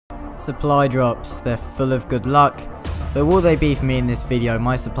Supply drops, they're full of good luck, but will they be for me in this video?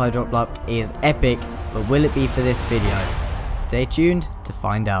 My supply drop luck is epic, but will it be for this video? Stay tuned to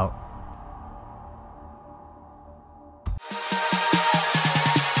find out.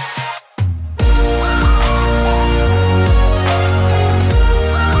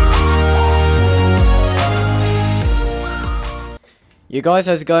 You guys,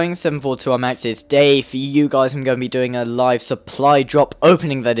 how's it going? 742 Max. It's day for you guys. I'm going to be doing a live supply drop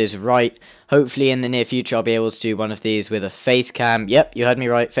opening, that is right. Hopefully in the near future I'll be able to do one of these with a face cam. Yep, you heard me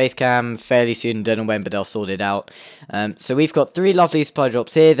right, face cam fairly soon, don't know when, but I'll sort it out. So we've got 3 lovely supply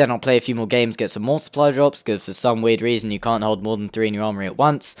drops here, then I'll play a few more games, get some more supply drops, because for some weird reason you can't hold more than 3 in your armory at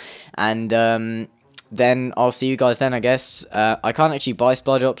once. And then I'll see you guys then, I guess. I can't actually buy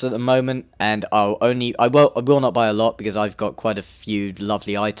supply drops at the moment, and I will not buy a lot because I've got quite a few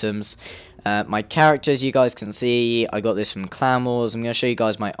lovely items. My characters, you guys can see, I got this from Clan Wars. I'm going to show you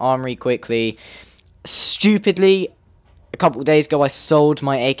guys my armory quickly. Stupidly, a couple of days ago I sold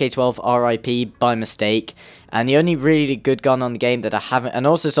my AK-12 RIP by mistake, and the only really good gun on the game that I haven't, and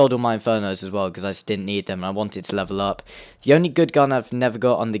also sold all my Infernos as well because I just didn't need them and I wanted to level up. The only good gun I've never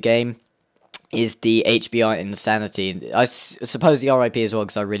got on the game is the HBI Insanity. I suppose the RIP as well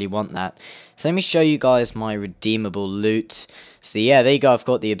because I really want that. So let me show you guys my redeemable loot. So yeah, there you go. I've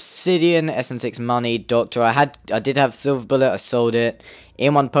got the Obsidian, SN6 Money, Doctor. I did have Silver Bullet. I sold it.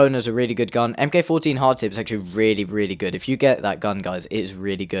 M1 Pona is a really good gun. MK14 Hardtip is actually really good. If you get that gun, guys, it is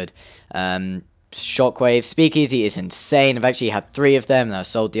really good. Shockwave, Speakeasy is insane. I've actually had 3 of them, and I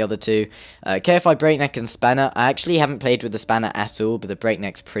sold the other 2. KFI Breakneck and Spanner. I actually haven't played with the Spanner at all, but the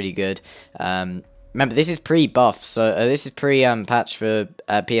Breakneck's pretty good. Remember, this is pre-buff, so this is pre-patch for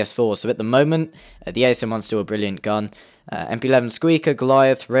PS4, so at the moment, the ASM1's still a brilliant gun. MP11 Squeaker,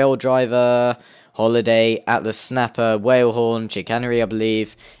 Goliath, Rail Driver, Holiday, Atlas Snapper, Whalehorn, Chicanery, I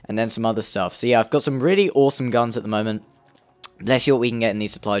believe, and then some other stuff. So yeah, I've got some really awesome guns at the moment. Let's see what we can get in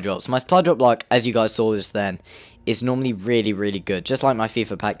these supply drops. My supply drop luck, as you guys saw just then, is normally really good. Just like my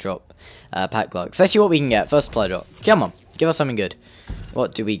FIFA pack luck. So let's see what we can get. First supply drop. Come on, give us something good.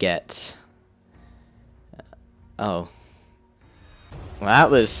 What do we get? Oh. Well,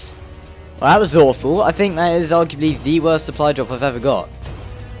 that was awful. I think that is arguably the worst supply drop I've ever got.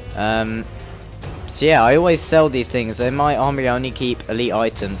 So yeah, I always sell these things. In my armory I only keep elite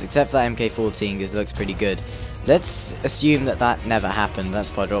items, except for that MK14 because it looks pretty good. Let's assume that that never happened, that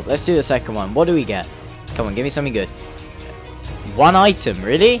supply drop. Let's do the second one. What do we get? Come on, give me something good. 1 item,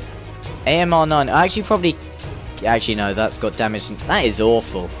 really? AMR9. I actually probably... Actually, no, that's got damage. That is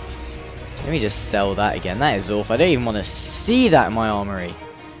awful. Let me just sell that again. That is awful. I don't even want to see that in my armory.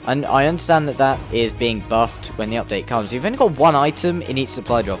 And I understand that that is being buffed when the update comes. You've only got 1 item in each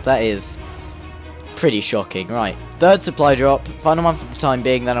supply drop. That is pretty shocking. Right, 3rd supply drop. Final one for the time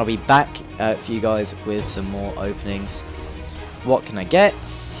being. Then I'll be back for you guys with some more openings. What can I get?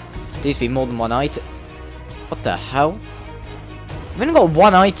 Please be more than 1 item. What the hell? I've only got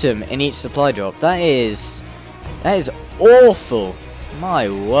 1 item in each supply drop. That is awful. My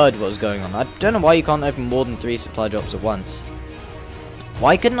word, what's going on? I don't know why you can't open more than 3 supply drops at once.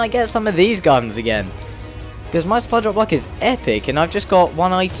 Why couldn't I get some of these guns again? Because my supply drop luck is epic, and I've just got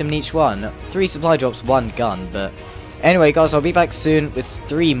 1 item in each one. 3 supply drops, 1 gun, but... Anyway, guys, I'll be back soon with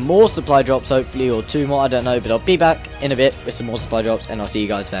 3 more supply drops, hopefully, or 2 more, I don't know. But I'll be back in a bit with some more supply drops, and I'll see you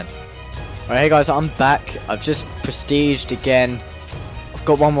guys then. Alright, hey guys, I'm back. I've just prestiged again. I've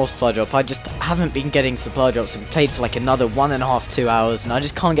got 1 more supply drop. I just haven't been getting supply drops. I've played for like another 1.5, 2 hours, and I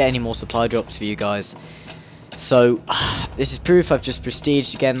just can't get any more supply drops for you guys. So, this is proof I've just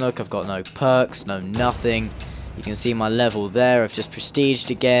prestiged again. Look, I've got no perks, no nothing. You can see my level there. I've just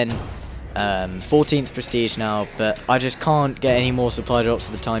prestiged again. 14th prestige now, but I just can't get any more supply drops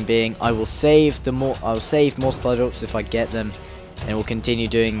for the time being. I'll save more supply drops if I get them, and we'll continue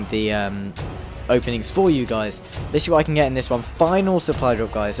doing the openings for you guys. Let's see what I can get in this one. Final supply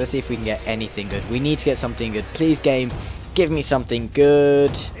drop, guys. Let's see if we can get anything good. We need to get something good. Please, game, give me something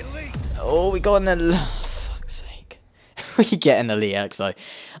good. Oh, we got an fuck's sake. We get an elite XO.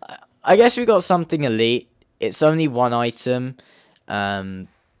 I guess we got something elite. It's only 1 item,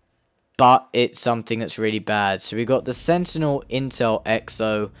 but it's something that's really bad. So we got the Sentinel Intel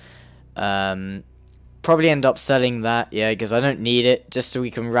XO. Probably end up selling that, yeah, because I don't need it, just so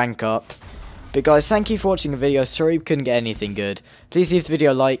we can rank up. But guys, thank you for watching the video. Sorry we couldn't get anything good. Please leave the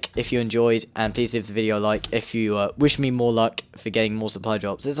video a like if you enjoyed, and please leave the video a like if you wish me more luck for getting more supply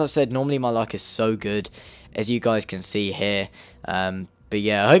drops. As I've said, normally my luck is so good, as you guys can see here. But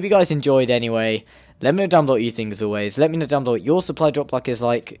yeah, I hope you guys enjoyed anyway. Let me know down below what you think as always. Let me know down below what your supply drop luck is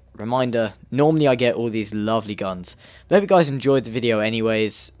like. Reminder, normally I get all these lovely guns. But I hope you guys enjoyed the video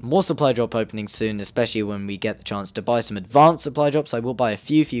anyways. More supply drop openings soon, especially when we get the chance to buy some advanced supply drops. I will buy a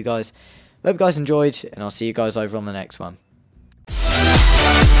few for you guys. Hope you guys enjoyed, and I'll see you guys over on the next one.